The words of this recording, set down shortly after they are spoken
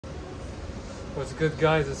What's good,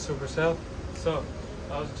 guys? It's Supercell. So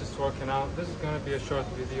I was just working out. This is gonna be a short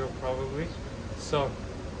video probably. So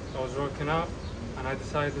I was working out and I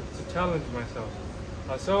decided to challenge myself.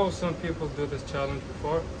 I saw some people do this challenge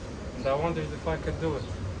before and I wondered if I could do it.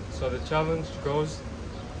 So the challenge goes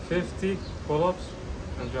 50 pull-ups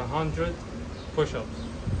and 100 push-ups.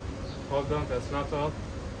 Hold on, that's not all.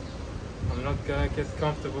 I'm not gonna get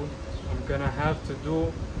comfortable. I'm gonna have to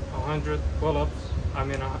do 100 pull-ups,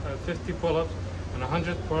 50 pull-ups and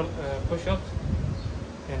 100 push-ups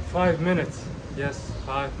in 5 minutes. Yes,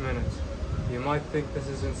 5 minutes. You might think this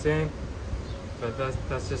is insane, but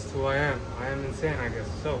that's just who I am. I am insane, I guess.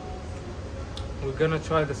 So we're gonna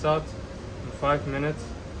try this out in 5 minutes.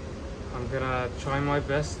 I'm gonna try my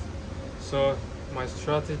best. So my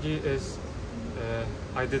strategy is,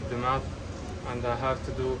 I did the math, and I have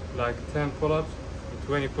to do like 10 pull-ups and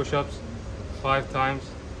 20 push-ups 5 times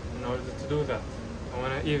in order to do that. I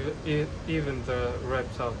want to even the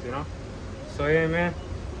reps out, you know. So yeah, man,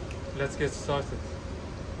 let's get started.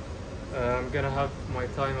 I'm gonna have my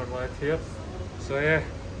timer right here. So yeah,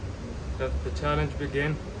 let the challenge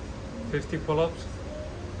begin. 50 pull-ups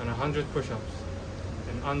and 100 push-ups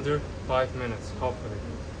in under 5 minutes, hopefully.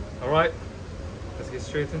 All right, let's get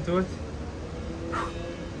straight into it.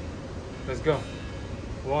 Let's go.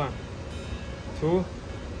 1, 2,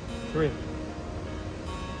 3.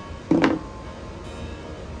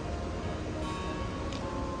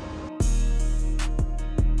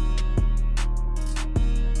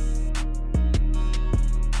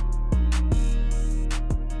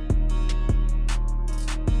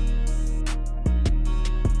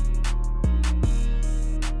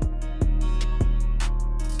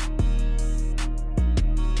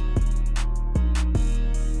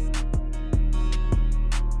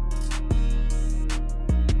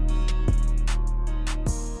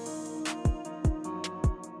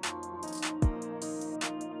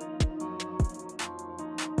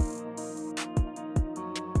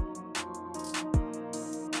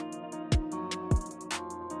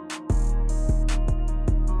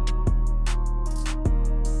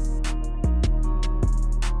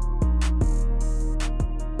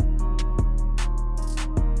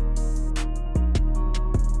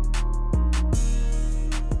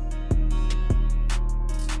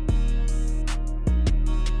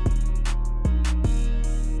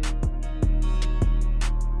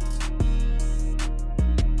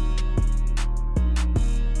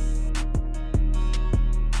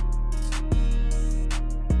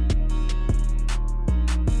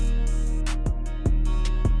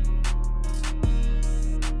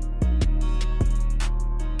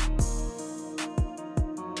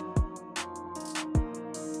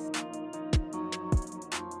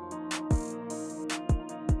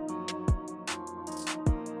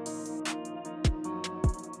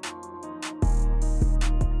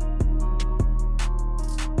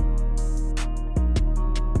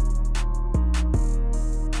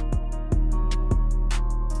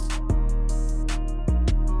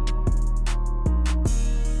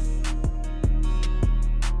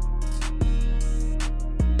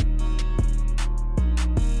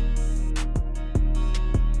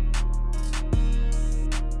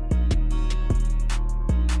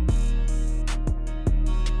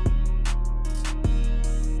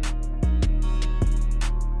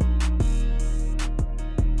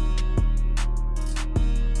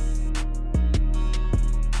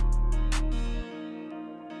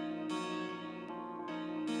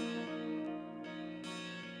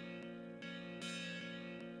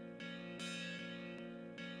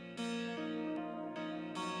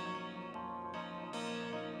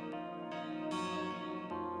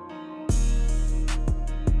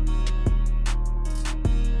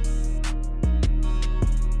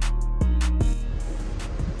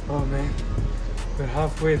 Oh man, we're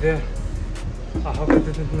halfway there. I hope I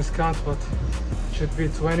didn't miscount, but it should be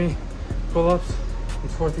 20 pull-ups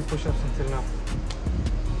and 40 push-ups until now.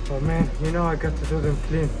 Oh man, you know I got to do them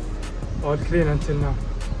clean, all clean until now.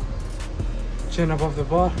 Chin above the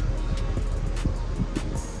bar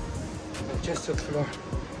and chest to the floor.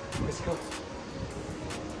 Let's go.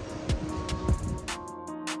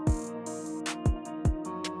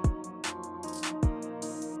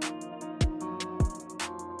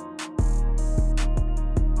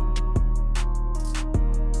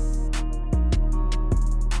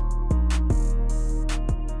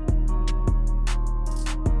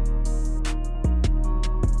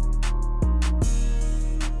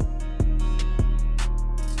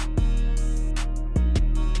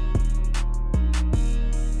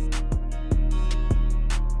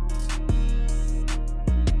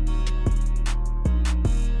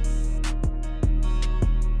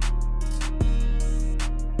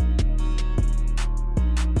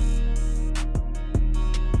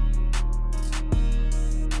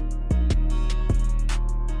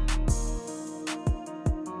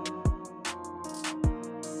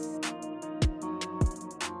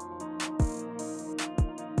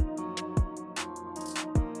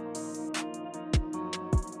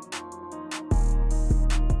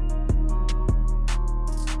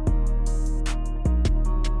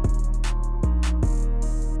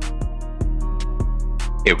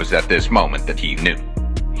 It was at this moment that he knew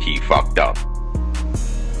he fucked up.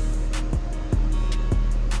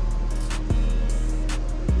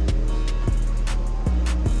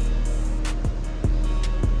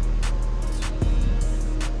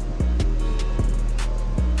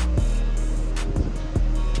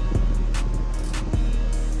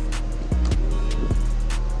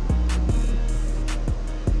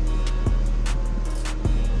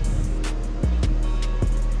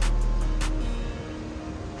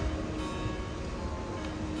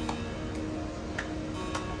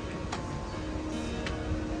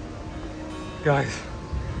 Guys,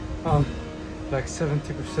 like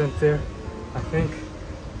 70% there, I think.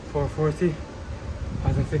 440.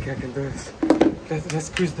 I don't think I can do this. Let's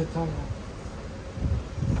squeeze the tongue out.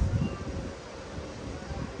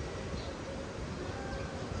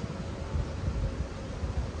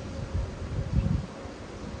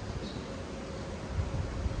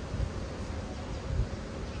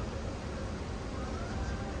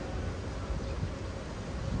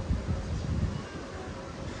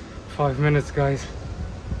 Five minutes, guys.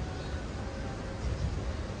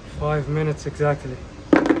 5 minutes exactly.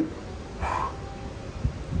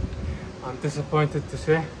 I'm disappointed to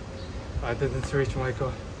say I didn't reach my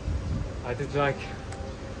goal. I did like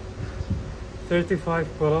 35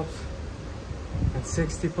 pull-ups and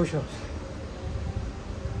 60 push-ups.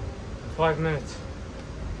 5 minutes.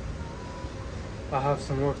 I have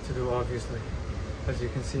some work to do, obviously, as you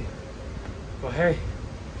can see. But hey,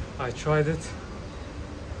 I tried it.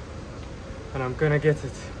 And I'm gonna get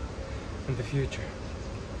it in the future.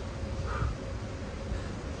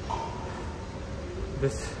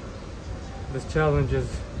 This challenge is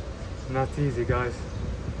not easy, guys.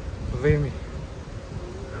 Believe me.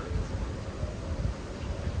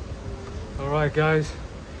 Alright guys,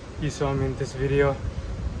 you saw me in this video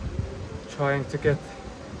trying to get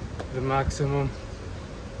the maximum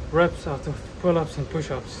reps out of pull-ups and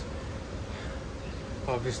push-ups.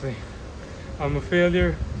 Obviously, I'm a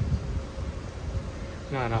failure.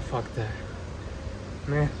 Nah, fuck that.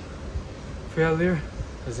 Man, failure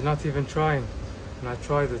is not even trying. And I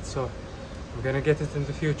tried it, so I'm gonna get it in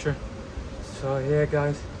the future. So yeah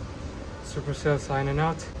guys, Supercell signing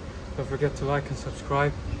out. Don't forget to like and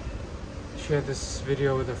subscribe. Share this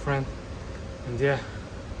video with a friend. And yeah,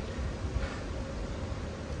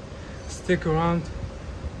 stick around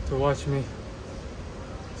to watch me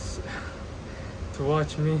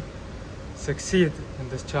succeed in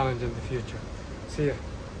this challenge in the future. See ya.